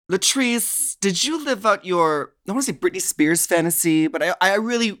Latrice, did you live out your, I want to say Britney Spears fantasy, but I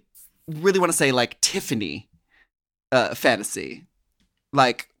really, really want to say like Tiffany fantasy?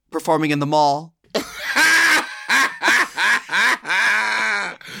 Like performing in the mall?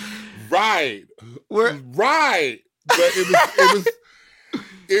 Right. Right. But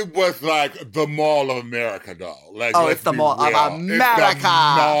it was like the Mall of America, though. Like, it's the Mall of America. It's the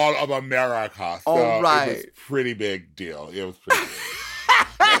Mall of America. So all right. It was a pretty big deal. It was pretty big.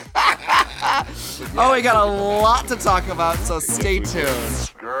 Oh, we got a lot to talk about, so stay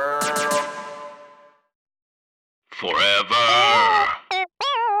tuned. Forever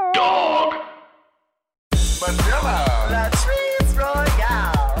Dog. Manila. Latrice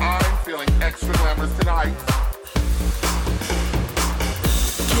Royale. I'm feeling extra glamorous tonight.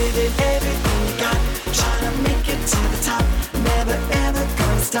 Giving everything you got, trying to make it to the top. Never ever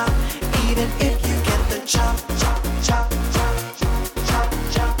gonna stop, even if you get the chop, chop, chop, chop, chop, chop,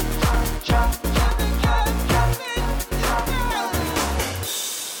 chop, chop.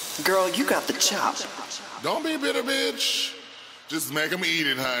 Girl, you got the chop. Don't be a bitter bitch. Just make them eat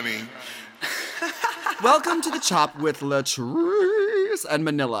it, honey. Welcome to the Chop with Latrice and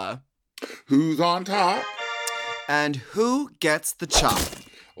Manila. Who's on top? And who gets the chop?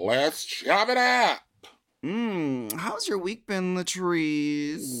 Let's chop it up. How's your week been,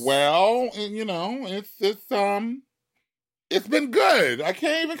 Latrice? Well, it's been good. I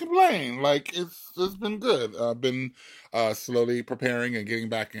can't even complain. Like it's been good. I've been slowly preparing and getting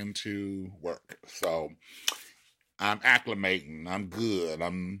back into work. So I'm acclimating. I'm good.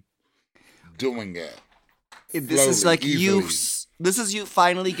 I'm doing it. This is like easily. This is you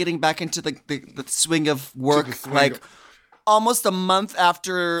finally getting back into the swing of work, swing of- almost a month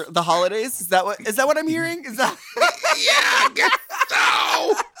after the holidays. Is that what I'm hearing? Is that? Yeah, I guess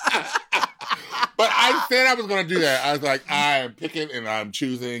so. But I said I was going to do that. I was like, I am picking and I'm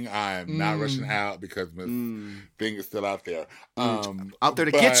choosing. I am not rushing out because Miss Thing is still out there. Out there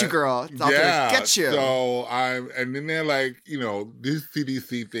to get you, girl. It's out there to get you. So and then they're like, these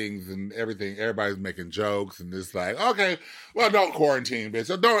CDC things and everything. Everybody's making jokes and it's like, okay, well, don't quarantine, bitch.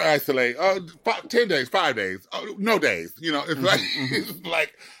 So don't isolate. 10 days, 5 days, no days. It's like it's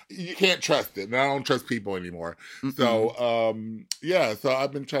like you can't trust it. And I don't trust people anymore. So so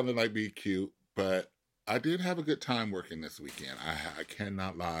I've been trying to be cute. But I did have a good time working this weekend. I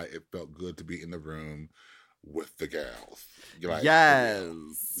cannot lie. It felt good to be in the room with the gals. Yes.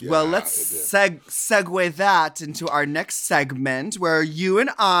 Yeah, well, let's segue that into our next segment where you and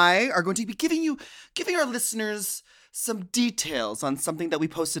I are going to be giving our listeners some details on something that we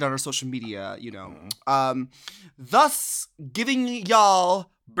posted on our social media, thus giving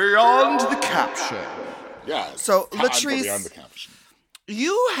y'all beyond the caption. Yeah. So, Latrice, beyond the caption.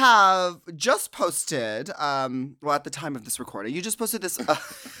 You have just posted, at the time of this recording, you just posted this,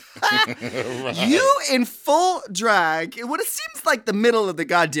 Right. you in full drag, it seems like the middle of the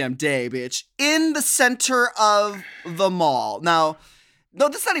goddamn day, bitch, in the center of the mall. Now, no,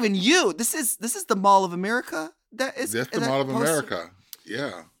 this is not even you. This is the Mall of America. That's the Mall of America.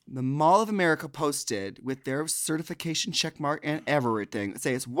 Yeah. The Mall of America posted with their certification checkmark and everything. It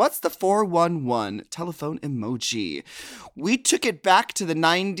says, what's the 411 telephone emoji? We took it back to the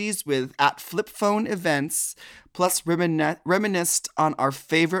 90s with at flip phone events, plus reminisced on our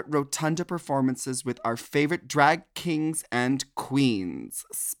favorite rotunda performances with our favorite drag kings and queens.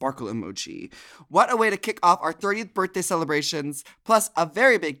 Sparkle emoji. What a way to kick off our 30th birthday celebrations. Plus a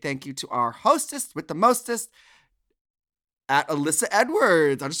very big thank you to our hostess with the mostest, at Alyssa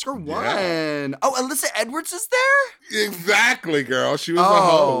Edwards, _1. Yeah. Oh, Alyssa Edwards is there? Exactly, girl. She was the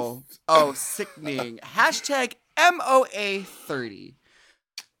host. Oh, sickening. Hashtag MOA30.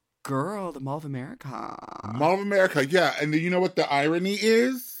 Girl, the Mall of America. Mall of America, yeah. And you know what the irony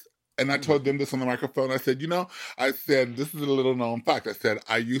is? And I told them this on the microphone. I said, this is a little known fact. I said,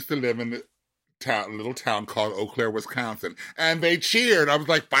 I used to live in a little town called Eau Claire, Wisconsin. And they cheered. I was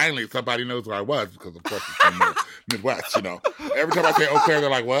like, finally, somebody knows where I was. Because, of course, it's from the Midwest, Every time I say Eau Claire, they're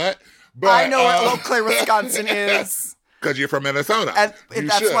like, what? But I know where Eau Claire, Wisconsin is. Because you're from Minnesota. And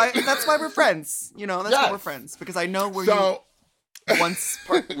that's why we're friends. That's why we're friends. Because I know where you once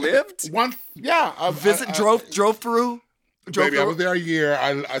lived. Once, yeah. Drove through. Baby, I was there a year.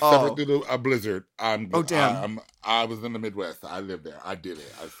 I suffered through a blizzard. Damn. I was in the Midwest. I lived there. I did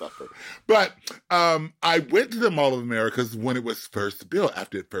it. I suffered. But I went to the Mall of Americas when it was first built,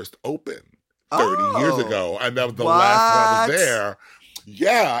 after it first opened 30 years ago. And that was the last time I was there.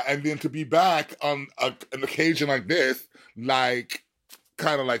 Yeah. And then to be back on an occasion like this,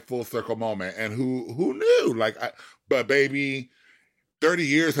 kind of like full circle moment. And who knew? But baby, 30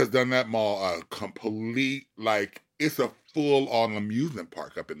 years has done that mall a complete, it's a full-on amusement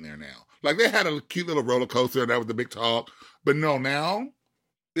park up in there now. Like, they had a cute little roller coaster, and that was the big talk. But no, now,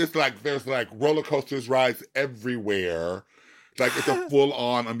 it's like, there's like roller coasters, rides everywhere. Like, it's a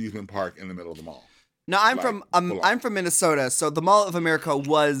full-on amusement park in the middle of the mall. Now I'm from Minnesota, so the Mall of America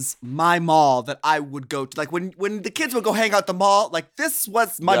was my mall that I would go to. Like when the kids would go hang out at the mall, like this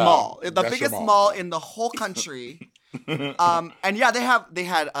was my mall, the biggest mall in the whole country. And yeah, they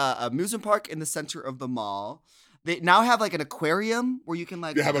had a amusement park in the center of the mall. They now have like an aquarium where you can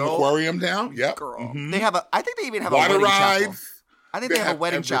like They have an aquarium now. Yep. Girl, Mhm. they have I think they even have Water a wedding rides. chapel. I think they have a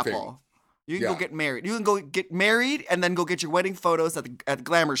wedding everything. chapel. You can go get married. You can go get married and then go get your wedding photos at the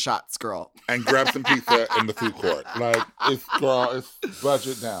Glamour Shots, girl. And grab some pizza in the food court. Like, it's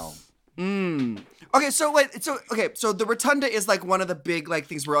budget down. Okay, so the rotunda is like one of the big like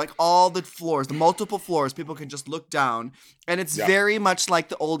things where like all the floors, the multiple floors, people can just look down, and it's very much like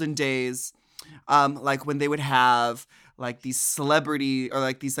the olden days, like when they would have like these celebrity or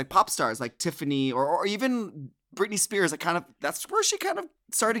like these like pop stars like Tiffany or even Britney Spears. That's where she kind of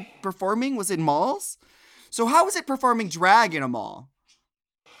started performing, was in malls. So how was it performing drag in a mall?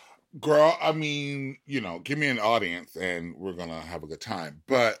 Girl, I mean, give me an audience and we're going to have a good time.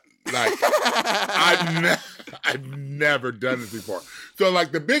 But, like, I've never done this before. So,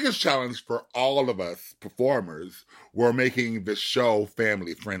 like, the biggest challenge for all of us performers were making the show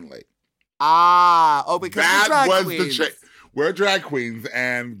family friendly. Because that we're drag was queens. We're drag queens,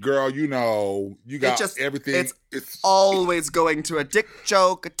 and girl, you got everything. It's always going to a dick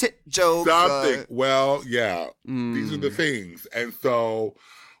joke, a tit joke. Something. Well, yeah. These are the things. And so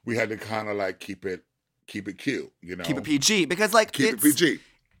we had to kind of like keep it cute, Keep it PG. Because like it PG.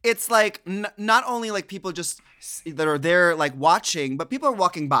 It's like not only like people just that are there like watching, but people are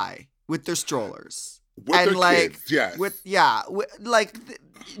walking by with their strollers. With and their like kids, yes.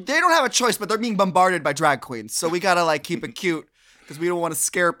 They don't have a choice, but they're being bombarded by drag queens. So we gotta like keep it cute because we don't want to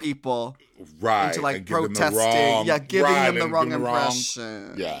scare people into like protesting. Giving them the wrong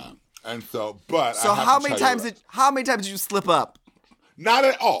impression. Yeah, and so, but so how many times did you slip up? Not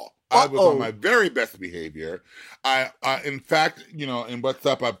at all. I was on my very best behavior. I in fact, in What's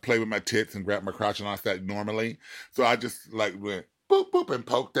Up, I play with my tits and grab my crotch and all that normally. So I just like went boop boop and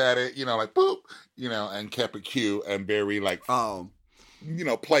poked at it, like boop, and kept it cute and very like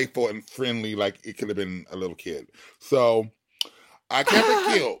playful and friendly, like it could have been a little kid. So I kept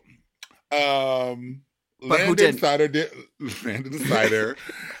it cute. But who did? Landon Cider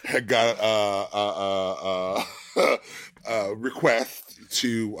had got a request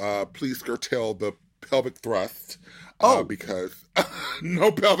to please curtail the pelvic thrust. Because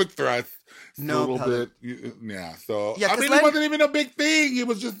no pelvic thrust. No, a little bit. Yeah. So yeah, I mean, it wasn't even a big thing. It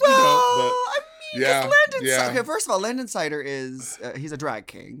was just but Landon Cider. Okay, first of all, Landon Cider is he's a drag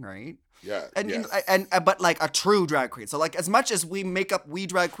king, right? Yeah. And but like a true drag queen. So like as much as we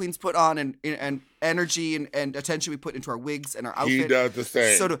drag queens put on and energy and attention we put into our wigs and our outfit, he does the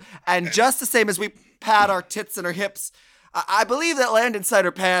same. And just the same as we pad our tits and our hips, I believe that Landon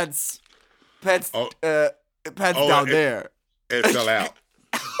Cider pads down there. It fell out.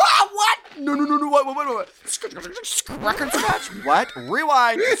 What? No. What? Record scratch? What?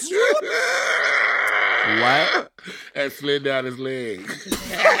 Rewind. What? And slid down his leg.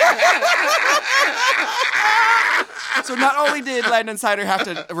 So not only did Landon Cider have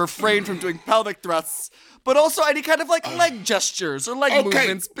to refrain from doing pelvic thrusts, but also any kind of like leg gestures or leg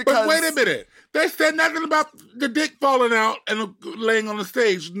movements. Because but wait a minute. They said nothing about the dick falling out and laying on the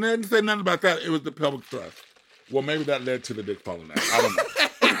stage. They didn't say nothing about that. It was the pelvic thrust. Well, maybe that led to the dick falling out. I don't know.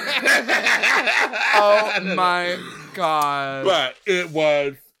 Oh my God. But it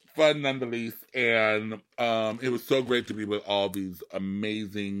was fun nonetheless. And it was so great to be with all these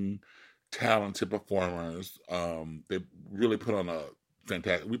amazing, talented performers. They really put on a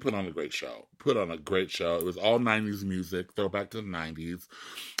great show. It was all 90s music, throwback to the 90s.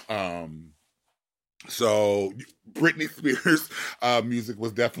 So Britney Spears music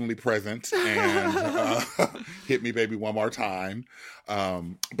was definitely present and Hit Me Baby One More Time.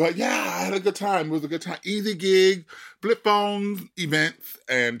 But yeah, I had a good time. It was a good time. Easy gig, flip phones, events,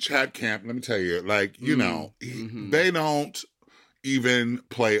 and Chad Camp. Let me tell you, they don't even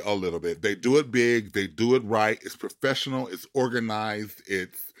play a little bit. They do it big. They do it right. It's professional. It's organized.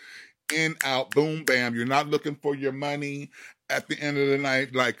 It's in, out, boom, bam. You're not looking for your money at the end of the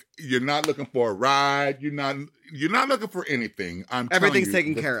night. Like, you're not looking for a ride. You're not looking for anything. Everything's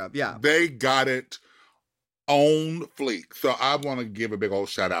taken care of. Yeah. They got it on fleek. So I want to give a big old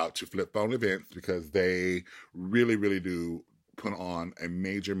shout out to Flip Phone Events because they really, really do put on a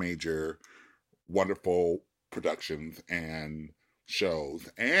major, major, wonderful productions and shows.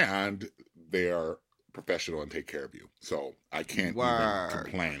 And they're professional and take care of you. So I can't Word. even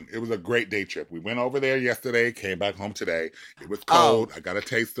complain. It was a great day trip. We went over there yesterday, came back home today. It was Oh. cold. I got a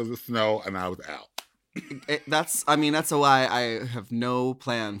taste of the snow, and I was out. That's why I have no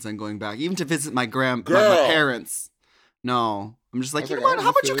plans on going back, even to visit my my Girl. parents. No, I'm just like, I was you know like, what? I How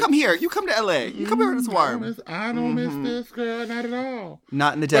about miss you it. come here? You come to LA. You come here when it's warm. I don't miss this, girl, not at all.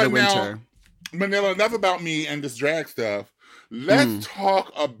 Not in the dead of But now- winter. Manila, enough about me and this drag stuff. Let's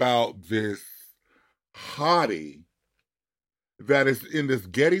talk about this hottie that is in this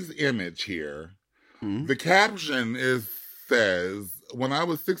Getty's image here. Mm. The caption says, when I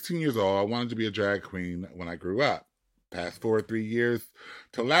was 16 years old, I wanted to be a drag queen when I grew up. Fast forward 3 years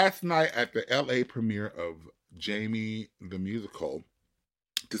to last night at the LA premiere of Jamie the Musical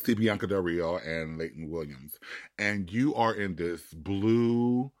to see Bianca Del Rio and Leighton Williams. And you are in this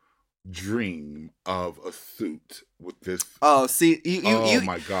blue dream of a suit with this. Oh, see, Oh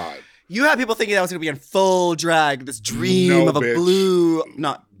my God. you had people thinking I was going to be in full drag, this dream No, of a bitch. blue.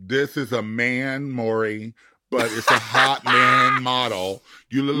 Not. This is a man, Maury, but it's a hot man model.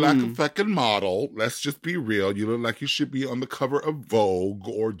 You look like a fucking model. Let's just be real. You look like you should be on the cover of Vogue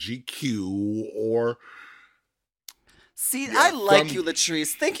or GQ or. See, Yeah, I like some- you,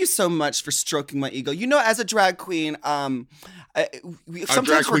 Latrice. Thank you so much for stroking my ego. You know, as a drag queen, A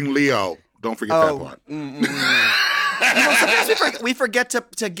drag queen Leo. Don't forget that part. You know, sometimes we forget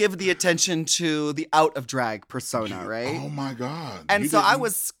to give the attention to the out of drag persona, right? Oh my God. And You so I didn't-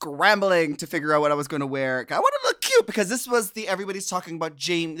 was scrambling to figure out what I was going to wear. I want to look cute because this was everybody's talking about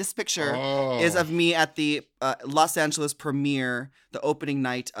James. This picture is of me at the Los Angeles premiere, the opening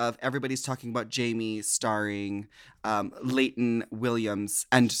night of Everybody's Talking About Jamie, starring Leighton Williams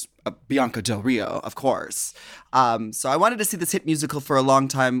and Bianca Del Rio, of course. So I wanted to see this hit musical for a long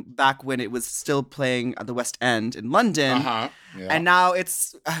time, back when it was still playing at the West End in London. Uh-huh. Yeah. And now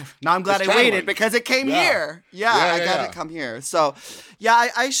now I'm glad It's I waited traveling. because it came Yeah. here. Yeah, Yeah, I yeah, got yeah. to come here. So, yeah,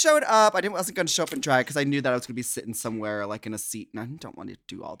 I showed up. I wasn't going to show up in drag because I knew that I was going to be sitting somewhere like in a seat, and I don't want to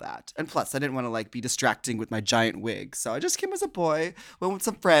do all that. And plus, I didn't want to like be distracting with my giant wig. So I just came as a boy, went with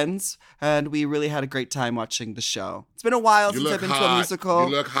some friends, and we really had a great time watching the show. It's been a while You since look I've been to a hot. musical.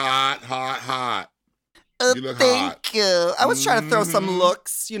 You look hot. You look Thank hot. you. I was trying to throw some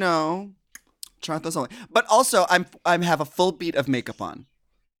looks, you know. Trying to throw some, but also I have a full beat of makeup on.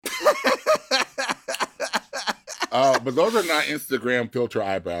 But those are not Instagram filter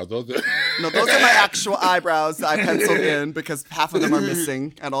eyebrows. Those are No, those are my actual eyebrows that I penciled in because half of them are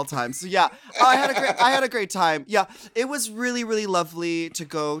missing at all times. So yeah, I had a great time. Yeah, it was really, really lovely to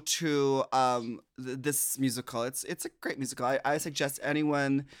go to this musical. It's a great musical. I suggest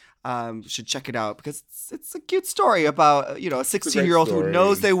anyone should check it out because it's a cute story about a 16-year-old who story.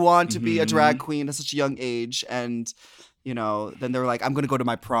 knows they want to be a drag queen at such a young age, and then they're like, I'm gonna go to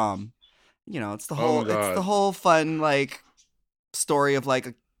my prom. It's the whole God. it's the whole fun like story of like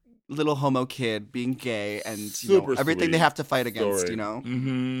a little homo kid being gay and Super everything they sweet have to fight against. story.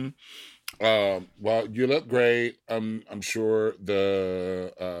 Mm-hmm. Well, you look great. I'm sure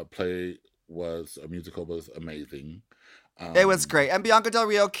the play a musical was amazing. It was great, and Bianca Del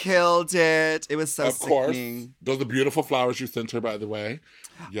Rio killed it. It was so Of course. sickening. Those are beautiful flowers you sent her, by the way.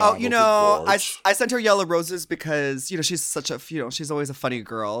 Oh, those are gorge. I sent her yellow roses because she's such a she's always a funny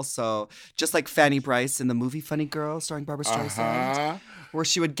girl. So just like Fanny Bryce in the movie Funny Girl, starring Barbara Streisand, where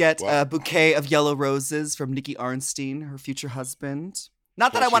she would get a bouquet of yellow roses from Nikki Arnstein, her future husband.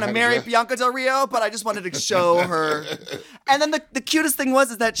 Not that Well, I want she to had a marry dress- Bianca Del Rio, but I just wanted to show her. And then the cutest thing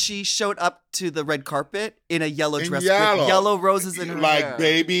is that she showed up to the red carpet in a yellow In dress yellow. with yellow roses in her like, hair.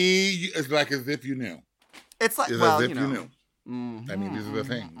 baby, it's like as if you knew. It's like, It's well, as if you you know. knew. I mean, these are the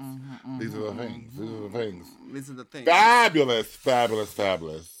things. These are the things. These are the things. These are the things. Fabulous.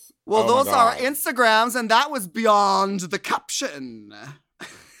 Well, Oh my those are God. Instagrams, and that was beyond the caption.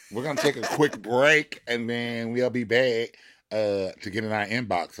 We're going to take a quick break, and then we'll be back to get in our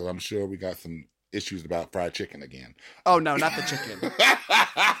inbox. So I'm sure we got some issues about fried chicken again. Oh, no, not the chicken.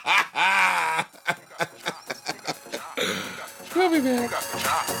 We'll be back.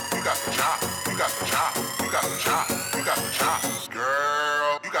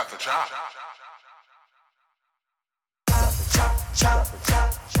 Girl, you got the chop.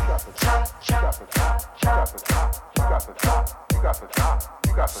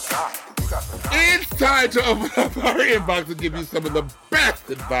 It's time to open up our inbox and give you some of the best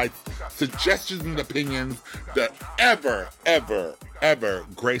advice, suggestions, and opinions that ever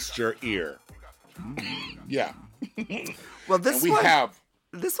graced your ear. Yeah. Well, And this we one, have.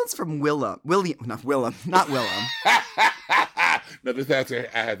 this one's from William. Not Willem. No, this answer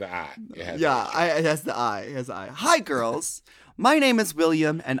has an eye. It has Yeah, it has the eye. It has the eye. Hi, girls. My name is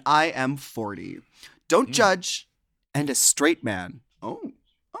William, and I am 40. Don't judge, and a straight man. Oh,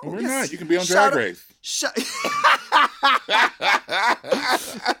 Why yes. not? You can be on Shout Drag out- Race.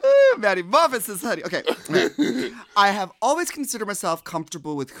 Ooh, Maddie Muffin says, honey. Okay. I have always considered myself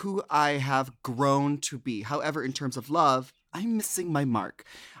comfortable with who I have grown to be. However, in terms of love, I'm missing my mark.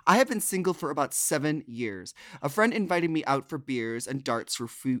 I have been single for about 7 years. A friend invited me out for beers and darts for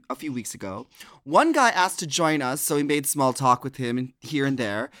a few weeks ago. One guy asked to join us, so we made small talk with him here and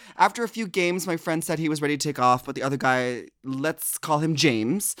there. After a few games, my friend said he was ready to take off, but the other guy, let's call him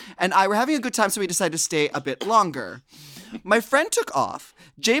James, and I were having a good time, so we decided to stay a bit longer. My friend took off.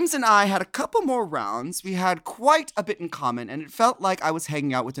 James and I had a couple more rounds. We had quite a bit in common, and it felt like I was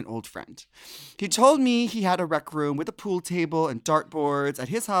hanging out with an old friend. He told me he had a rec room with a pool table and dartboards at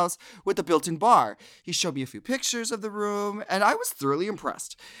his house with a built-in bar. He showed me a few pictures of the room, and I was thoroughly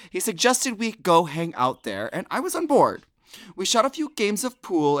impressed. He suggested we go hang out there, and I was on board. We shot a few games of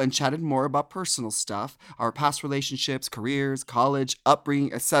pool and chatted more about personal stuff, our past relationships, careers, college,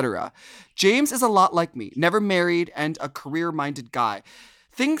 upbringing, etc. James is a lot like me, never married and a career-minded guy.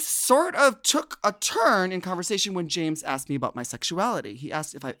 Things sort of took a turn in conversation when James asked me about my sexuality. He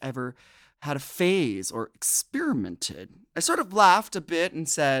asked if I ever had a phase or experimented. I sort of laughed a bit and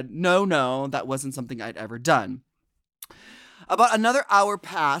said, no, that wasn't something I'd ever done. About another hour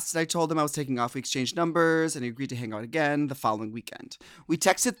passed, and I told him I was taking off. We exchanged numbers, and he agreed to hang out again the following weekend. We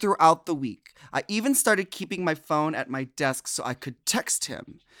texted throughout the week. I even started keeping my phone at my desk so I could text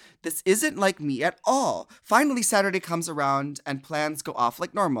him. This isn't like me at all. Finally, Saturday comes around, and plans go off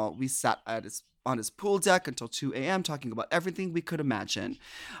like normal. We sat on his pool deck until 2 a.m. talking about everything we could imagine.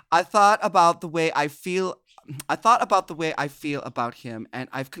 I thought about the way I feel about him, and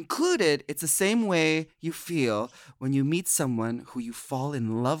I've concluded it's the same way you feel when you meet someone who you fall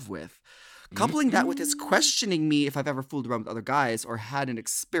in love with. Coupling that with his questioning me if I've ever fooled around with other guys or had an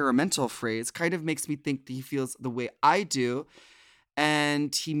experimental phrase kind of makes me think that he feels the way I do,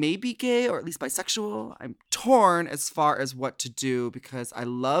 and he may be gay or at least bisexual. I'm torn as far as what to do because I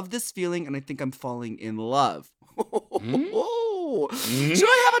love this feeling and I think I'm falling in love. Should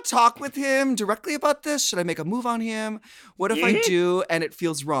I have a talk with him directly about this? Should I make a move on him? What if I do and it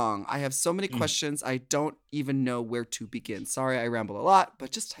feels wrong? I have so many questions. I don't even know where to begin. Sorry, I ramble a lot,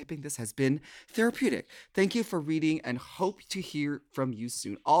 but just typing this has been therapeutic. Thank you for reading and hope to hear from you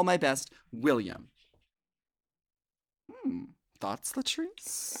soon. All my best, William. Thoughts,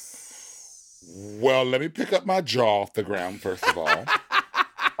 Latrice? Well, let me pick up my jaw off the ground, first of all.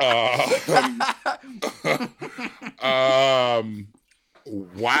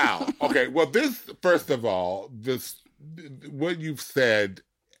 Wow. Okay. Well, first of all, what you've said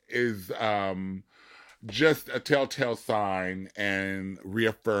is just a telltale sign and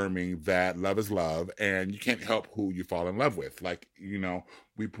reaffirming that love is love, and you can't help who you fall in love with. Like,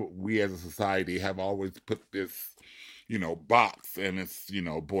 we as a society have always put this, box, and it's,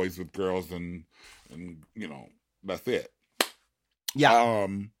 boys with girls and that's it. Yeah.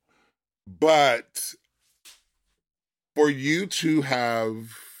 But for you to have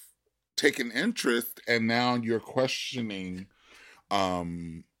taken interest and now you're questioning, I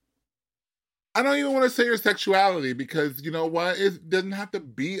don't even want to say your sexuality because you know what? It doesn't have to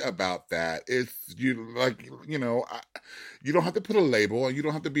be about that. It's you don't have to put a label and you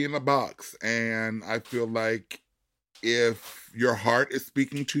don't have to be in a box. And I feel like if your heart is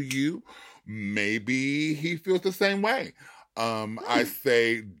speaking to you, maybe he feels the same way. I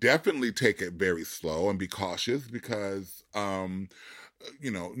say definitely take it very slow and be cautious because, new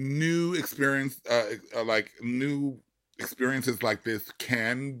experiences like this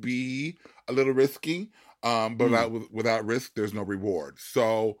can be a little risky, but without risk, there's no reward.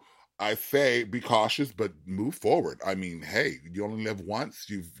 So I say be cautious, but move forward. I mean, hey, you only live once.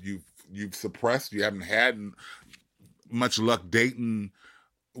 You've suppressed. You haven't had much luck dating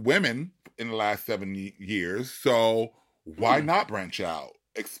women in the last 7 years. So why not branch out,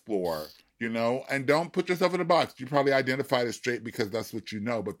 explore, and don't put yourself in a box. You probably identified as straight because that's what you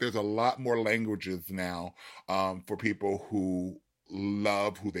know, but there's a lot more languages now for people who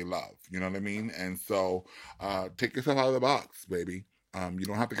love who they love. You know what I mean? And so take yourself out of the box, baby. You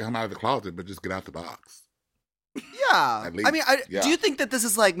don't have to come out of the closet, but just get out the box. Yeah. At least. I mean, do you think that this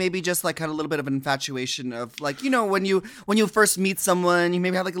is like maybe just like kind of a little bit of an infatuation of like, when you first meet someone, you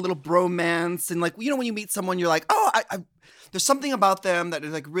maybe have like a little bromance and like, when you meet someone, you're like, oh, there's something about them that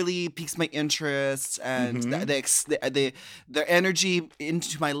like really piques my interest and their energy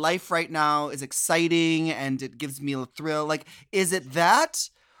into my life right now is exciting and it gives me a thrill. Like, is it that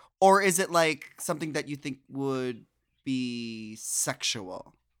or is it like something that you think would be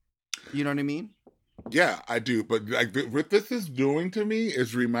sexual? You know what I mean? Yeah, I do. But like what this is doing to me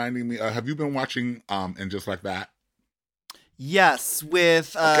is reminding me. Have you been watching And Just Like That? Yes,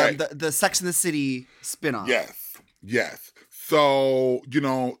 with Okay. the Sex and the City spinoff. Yes. So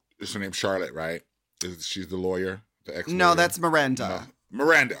is her name Charlotte, right? She's the lawyer, the ex. No, that's Miranda. No.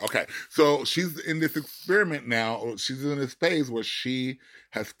 Miranda. Okay, so she's in this experiment now. She's in this phase where she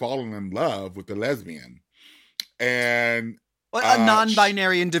has fallen in love with the lesbian, and Well, a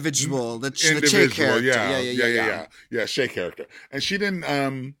non-binary individual, the Shay character. Yeah, Shay character, and she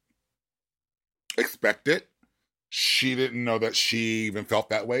didn't expect it. She didn't know that she even felt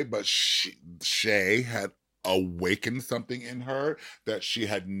that way, but Shay had awakened something in her that she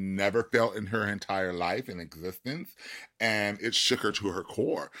had never felt in her entire life and existence, and it shook her to her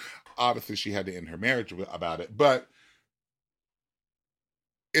core. Obviously, she had to end her marriage about it, but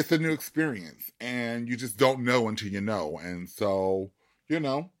it's a new experience, and you just don't know until you know, and so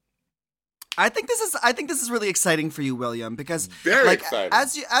I think this is really exciting for you, William, because very exciting.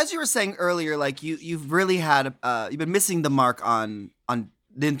 As you were saying earlier, like you've really had you've been missing the mark on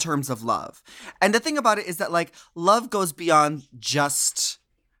in terms of love. And the thing about it is that like love goes beyond just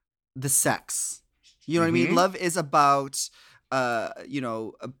the sex. You know what I mean? Love is about a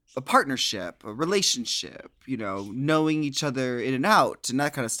partnership, a relationship, knowing each other in and out and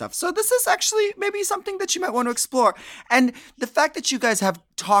that kind of stuff. So this is actually maybe something that you might want to explore. And the fact that you guys have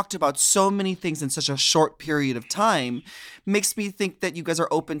talked about so many things in such a short period of time makes me think that you guys are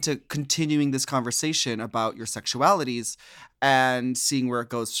open to continuing this conversation about your sexualities and seeing where it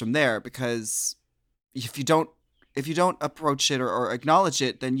goes from there. Because if you don't approach it or acknowledge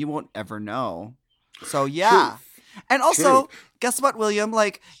it, then you won't ever know. So yeah. Truth. And also, True. guess what, William?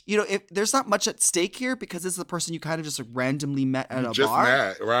 Like, if there's not much at stake here because this is a person you kind of just randomly met at a bar.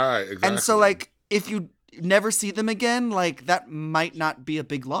 Met, right, exactly. And so, like, if you never see them again, like, that might not be a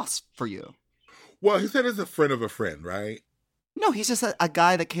big loss for you. Well, he said he's a friend of a friend, right? No, he's just a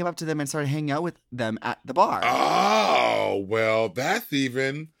guy that came up to them and started hanging out with them at the bar. Oh, well, that's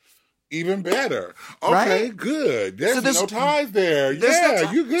even better. Okay, Right? good. There's there's no ties there. There's Yeah, no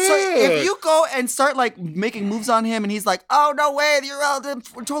ti- you good. So if you go and start like making moves on him and he's like, oh, no way, you're all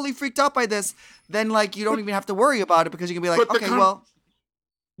totally freaked out by this, then like you don't even have to worry about it because you can be like, But the okay, well.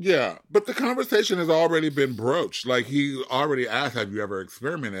 Yeah, but the conversation has already been broached. Like, he already asked, have you ever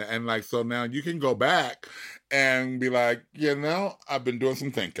experimented? And like, so now you can go back and be like, I've been doing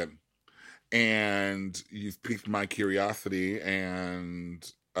some thinking. And you've piqued my curiosity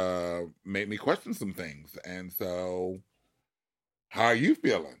and made me question some things. And so, how are you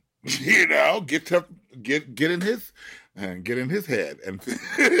feeling? Get in his head and Get him in his head,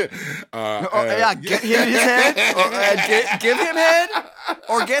 or give him head,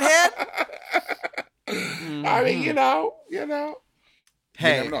 or get head. I mean,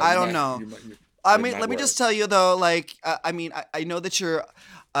 Hey, I don't know. I mean, let me just tell you though, like, I know that you're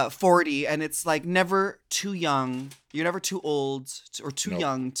 40, and it's like never too young. You're never too old or too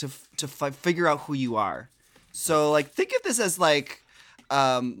young to figure out who you are. So, like, think of this as like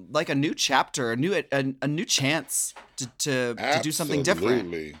a new chapter, a new chance to do something different.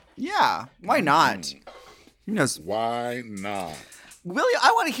 Absolutely. Yeah, why not? Who knows? Why not? William,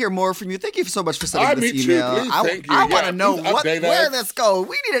 I want to hear more from you. Thank you so much for sending this me too. email. Please, thank you. I want to Yeah, know please update where us. this goes.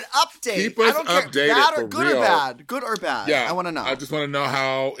 We need an update. Keep us I don't care, updated bad for or good real. or bad. Good or bad. Yeah, I want to know. I just want to know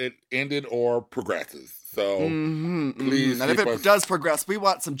how it ended or progresses. So please, And if keep it us- does progress, we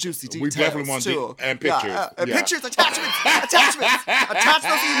want some juicy details. We definitely want too. and pictures. Yeah, Yeah. pictures, attachments. Attach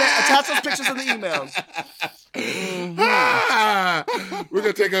those pictures in the emails. We're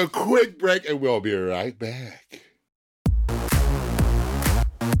gonna take a quick break and we'll be right back.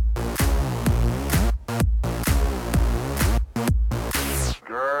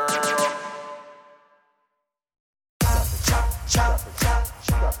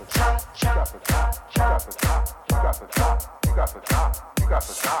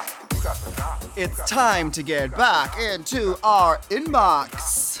 It's time to get back into our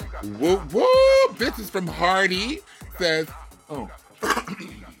inbox. Whoop whoop! This is from Hardy. Says,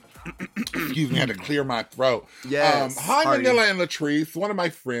 excuse me, I had to clear my throat. Yes, Hi, Hardy. Manila and Latrice. One of my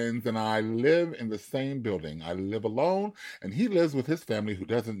friends and I live in the same building. I live alone, and he lives with his family who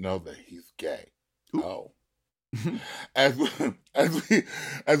doesn't know that he's gay. Oh. As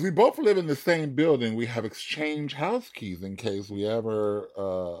we both live in the same building, we have exchanged house keys in case we ever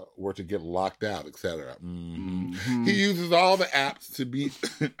were to get locked out, etc. He uses all the apps to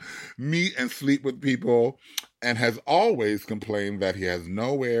meet and sleep with people, and has always complained that he has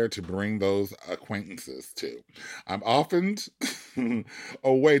nowhere to bring those acquaintances to. I'm often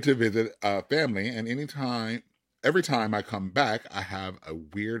away to visit family, and anytime every time I come back, I have a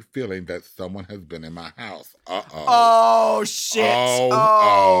weird feeling that someone has been in my house. Uh-oh. Oh, shit.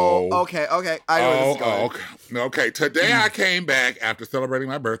 Okay. I know where this is going. Okay. Today I came back after celebrating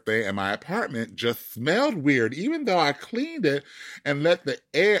my birthday, and my apartment just smelled weird. Even though I cleaned it and let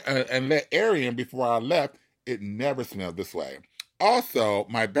air in before I left, it never smelled this way. Also,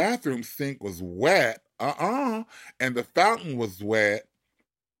 my bathroom sink was wet. And the fountain was wet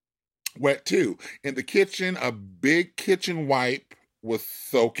too. In the kitchen, a big kitchen wipe was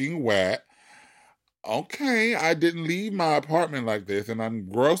soaking wet. Okay, I didn't leave my apartment like this, and I'm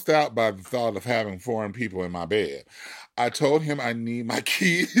grossed out by the thought of having foreign people in my bed. I told him I need my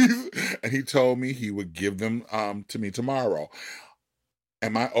keys, and he told me he would give them to me tomorrow.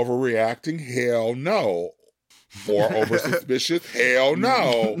 Am I overreacting? Hell no. Or over suspicious? Hell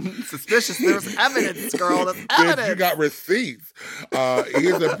no. Suspicious? There's evidence, girl. There's evidence. You got receipts.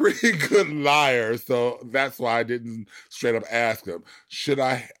 He's a pretty good liar, so that's why I didn't straight up ask him.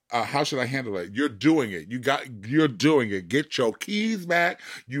 How should I handle it? You're doing it. You're doing it. Get your keys back.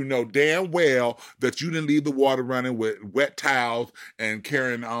 You know damn well that you didn't leave the water running with wet towels and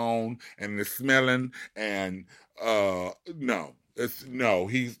carrying on and the smelling and no.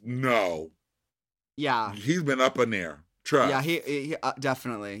 Yeah. He's been up in there. Trust. Yeah, he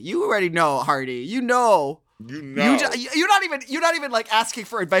definitely. You already know, Hardy. You know. You're not even like asking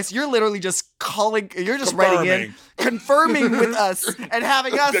for advice. You're literally just calling. You're just writing in, confirming with us, and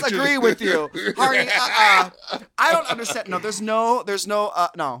having us agree with you, Hardy. I don't understand. No, there's no. There's no. I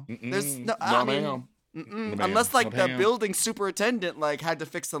mean, unless like the building superintendent like had to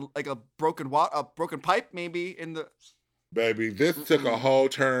fix a broken pipe maybe in the. Baby, this took a whole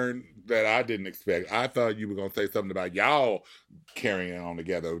turn that I didn't expect. I thought you were gonna say something about y'all carrying on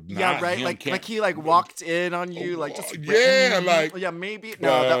together. Yeah, right. Like he walked in on you, like just maybe.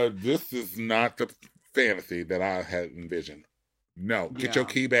 No, this is not the fantasy that I had envisioned. No, get your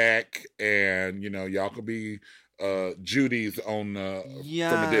key back, and y'all could be Judy's on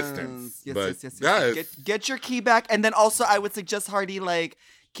from a distance. Yes. Get your key back, and then also I would suggest Hardy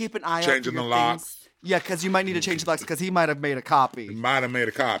keep an eye out changing the locks. Things. Yeah, because you might need to change the locks because he might have made a copy.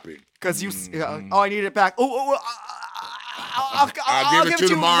 Because you, I need it back. I'll give it to you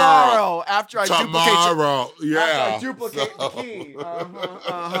tomorrow. After I duplicate the key.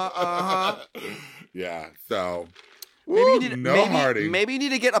 Yeah, so maybe you need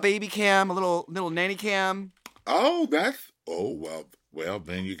to get a baby cam, a little nanny cam. Well,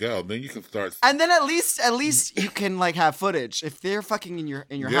 then you go. Then you can start. And then at least you can have footage. If they're fucking in your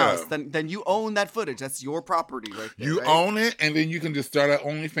house, then you own that footage. That's your property right there. You own it, and then you can just start at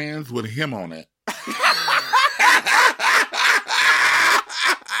OnlyFans with him on it.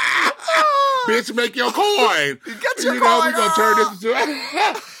 Bitch, make your coin. Get your coin. We're gonna turn this into.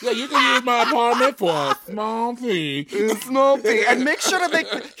 Yeah, you can use my apartment for a small fee. And make sure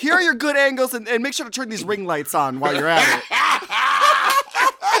to here are your good angles, and make sure to turn these ring lights on while you're at it.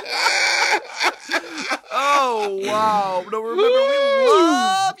 Oh, wow. No, remember, we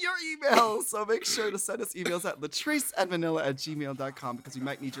love your emails. So make sure to send us emails at latriceandvanilla@gmail.com because we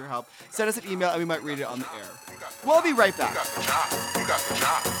might need your help. Send us an email and we might read it on the air. We'll be right back. You got the chop. You got the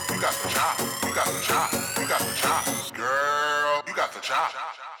chop. You got the chop. You got the chop. You got the chop. Girl, you got the chop.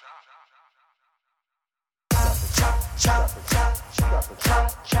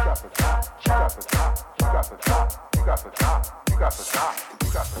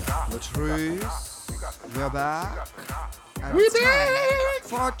 Latrice, we're back. We're back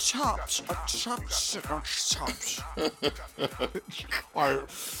for our chops. Our choppy chops.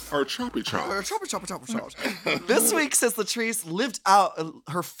 Chops. This week, says Latrice, lived out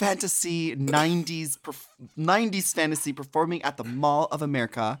her fantasy 90s fantasy performing at the Mall of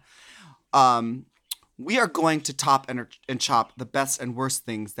America. We are going to top and chop the best and worst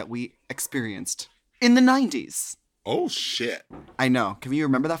things that we experienced in the 90s. Oh, shit. I know. Can you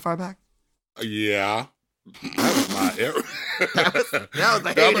remember that far back? Yeah. That was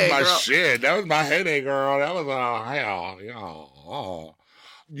my shit. That was my heyday, girl. That was hell. Yeah.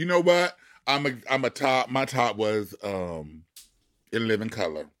 You know what? I'm a top. My top was In Living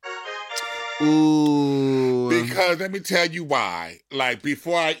Color. Ooh. Because let me tell you why.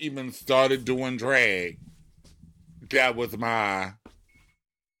 Before I even started doing drag, that was my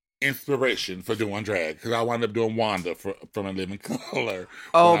inspiration for doing drag. Because I wound up doing Wanda from In Living Color.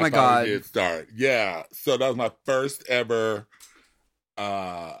 Oh my God. Did start. Yeah. So that was my first ever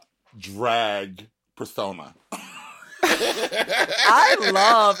drag persona. I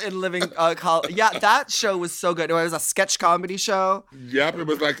love In Living Color. Yeah, that show was so good. It was a sketch comedy show. Yep, it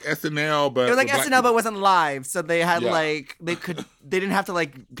was like SNL, but it was like SNL, but it wasn't live. So they had they didn't have to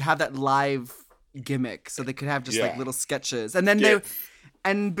have that live gimmick, so they could have just like Yeah. little sketches, and then Yes.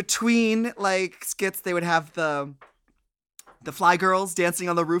 and between like skits, they would have the Fly Girls dancing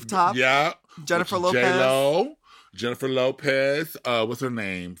on the rooftop. Yeah. Jennifer Which is Lopez. J-Lo, Jennifer Lopez. What's her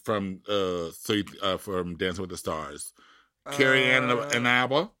name from from Dancing with the Stars? Carrie Ann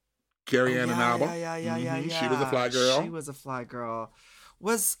Inaba. Carrie Ann Inaba. Yeah. She was a fly girl. She was a fly girl.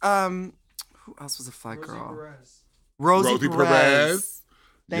 Was who else was a fly girl? Rosie Perez.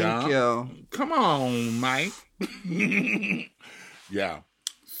 Thank Yeah. you. Come on, Mike. Yeah.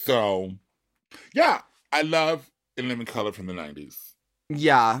 So, yeah, I love In Living Color from the 90s.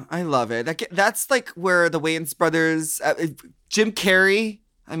 Yeah, I love it. That's like where the Wayans brothers, Jim Carrey.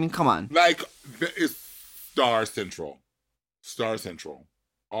 I mean, come on. Like, it's Star Central. Star Central.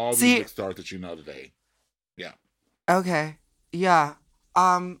 All See- the big stars that you know today. Yeah. Okay. Yeah.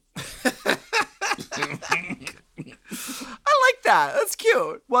 I like that. That's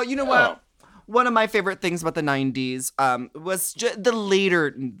cute. Well, you know what? One of my favorite things about the 90s was the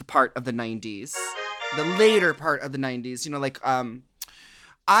later part of the 90s. The later part of the 90s. You know, like,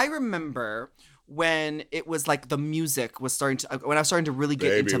 I remember when it was like the music was starting to, when I was starting to really get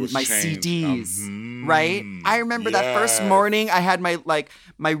Baby, it into was my changed. CDs, right? I remember that first Yes. morning I had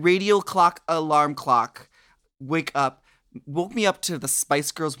my radio clock alarm clock woke me up to the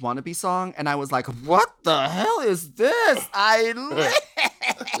Spice Girls Wannabe song, and I was like, what the hell is this?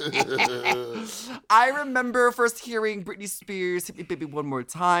 I remember first hearing Britney Spears "Hit Me Baby One More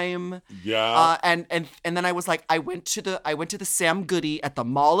Time." Yeah. And then I was like, I went to the Sam Goody at the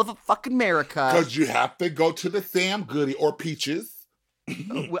Mall of fucking America. Because you have to go to the Sam Goody or Peaches. We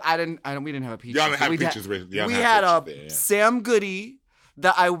didn't have a Peaches. Y'all didn't have We Peaches. Y'all we didn't had have a Peaches there, yeah. Sam Goody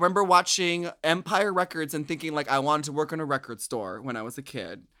that I remember watching Empire Records and thinking like I wanted to work in a record store when I was a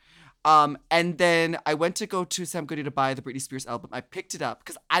kid. And then I went to go to Sam Goody to buy the Britney Spears album. I picked it up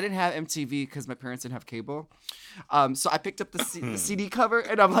because I didn't have MTV because my parents didn't have cable. So I picked up the CD cover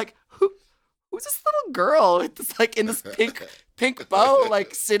and I'm like, who's this little girl? It's like in this pink bow,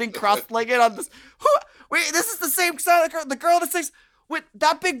 like sitting cross-legged on this. Wait, this is the same sound the girl that sings. Wait,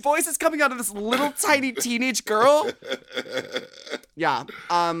 that big voice is coming out of this little tiny teenage girl. Yeah.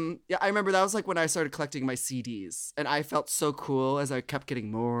 Yeah, I remember that was like when I started collecting my CDs, and I felt so cool as I kept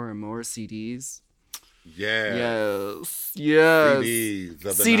getting more and more CDs. Yeah. Yes. CDs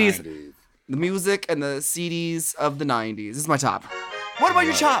of the CDs. 90s. The music and the CDs of the 90s. This is my top. What about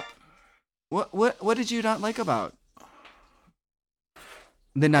your top? What did you not like about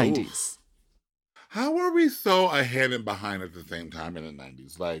the 90s? How were we so ahead and behind at the same time in the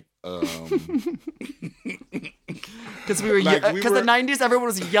 90s? Like, Because we were, Like, we because were- the 90s, everyone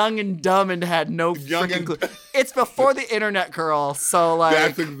was young and dumb and had no Young freaking and- clue. It's before the internet, girl. So like,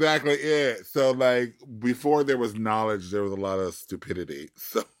 that's exactly it. So, like, before there was knowledge, there was a lot of stupidity.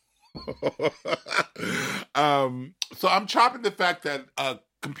 So, so I'm chopping the fact that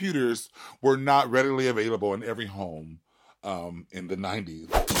computers were not readily available in every home in the 90s.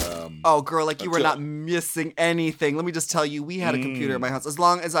 oh girl, like you were until- not missing anything. Let me just tell you, we had a computer in my house. As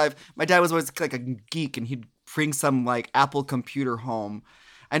long as my dad was always like a geek, and he'd bring some like Apple computer home,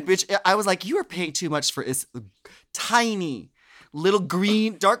 and bitch, I was like, you are paying too much for this tiny little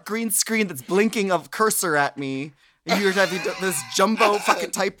dark green screen that's blinking a cursor at me, and you're having this jumbo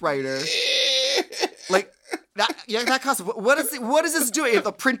fucking typewriter, like. That cost. What is this doing?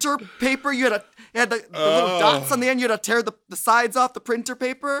 The printer paper. You had the little dots on the end. You had to tear the sides off the printer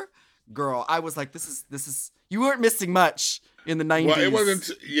paper. Girl, I was like, this is. You weren't missing much in the 90s. Well, it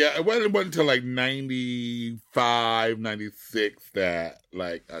wasn't until like 95, 96 that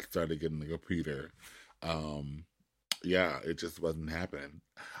like I started getting the computer. Yeah, it just wasn't happening.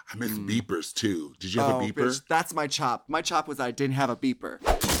 I miss beepers too. Did you have a beeper? Bitch, that's my chop. My chop was I didn't have a beeper.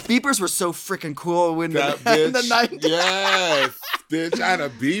 Beepers were so freaking cool when That in the bitch. 90s. Yes, bitch. I had a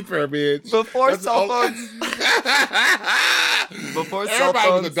beeper, bitch. Before That's cell all- phones. Before cell Everybody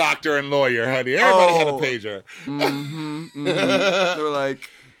phones. was a doctor and lawyer, honey. Everybody had a Oh. pager. They were like,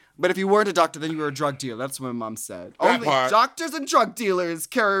 but if you weren't a doctor, then you were a drug dealer. That's what my mom said. That Only part. doctors and drug dealers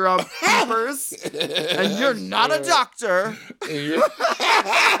carry around beepers, and you're not a doctor.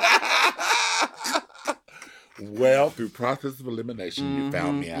 Well, through process of elimination, you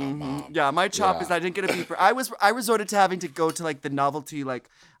found me out, Mom. Yeah, my chop Yeah. is I didn't get a beeper. I resorted to having to go to like the novelty, like,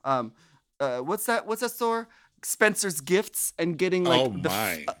 what's that store? Spencer's Gifts, and getting like Oh,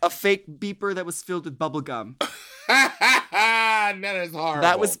 my. a fake beeper that was filled with bubble gum. That is horrible.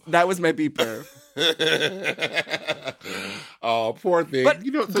 That was my beeper. Oh, poor thing. But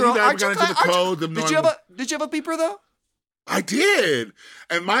you know, so girl, you never aren't you got into the glad- codes of Did you have a beeper though? I did.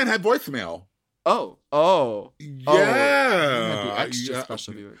 And mine had voicemail. Oh. Yeah. Oh, you had the extra Yeah.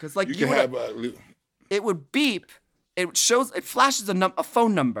 special viewer. Because, like, You you can would have it would beep. It flashes a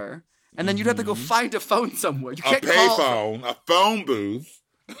phone number, and then you'd have to go find a phone somewhere. You a can't call. payphone, a phone booth.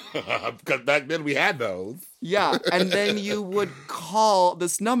 Because back then we had those. Yeah, and then you would call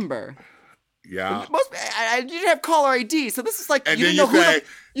this number. Yeah. You didn't have caller ID, so this is like And you then didn't you know say,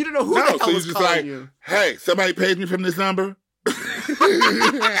 you didn't know who no, the hell so you was just calling like, you. hey, somebody pays me from this number?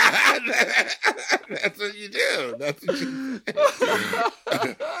 That's what you do. That's what you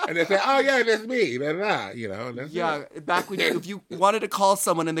and they say, oh, yeah, that's me. Blah, blah, you know. And that's Yeah, it. back when if you wanted to call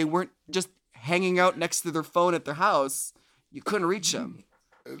someone and they weren't just hanging out next to their phone at their house, you couldn't reach them.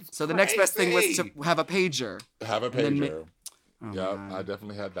 So the next best thing was to crazy. have a pager. Have a then pager. Oh, Yep, man. I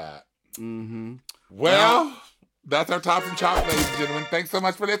definitely had that. Mm-hmm. Well, that's our Tops and Chops, ladies and gentlemen. Thanks so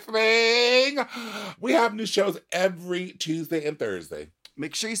much for listening. We have new shows every Tuesday and Thursday.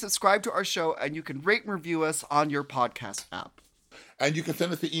 Make sure you subscribe to our show, and you can rate and review us on your podcast app. And you can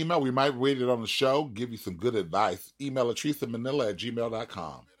send us an email. We might read it on the show, give you some good advice. Email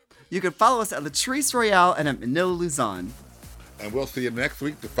latricemanila@gmail.com. You can follow us at Latrice Royale and at Manila Luzon. And we'll see you next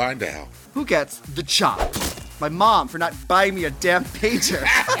week to find out. Who gets the chop? My mom for not buying me a damn pager.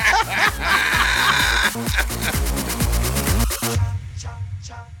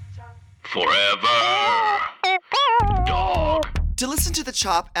 Forever Dog. To listen to The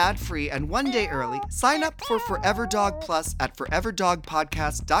Chop ad-free and one day early, sign up for Forever Dog Plus at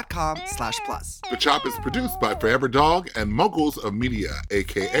foreverdogpodcast.com/plus. The Chop is produced by Forever Dog and Moguls of Media,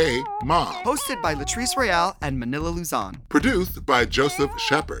 a.k.a. Mom. Hosted by Latrice Royale and Manila Luzon. Produced by Joseph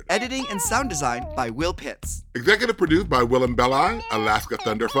Shepard. Editing and sound design by Will Pitts. Executive produced by Willem Belli, Alaska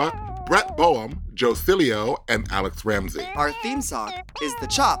Thunderfuck, Brett Boehm, Joe Cilio, and Alex Ramsey. Our theme song is The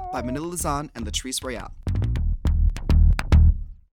Chop by Manila Luzon and Latrice Royale.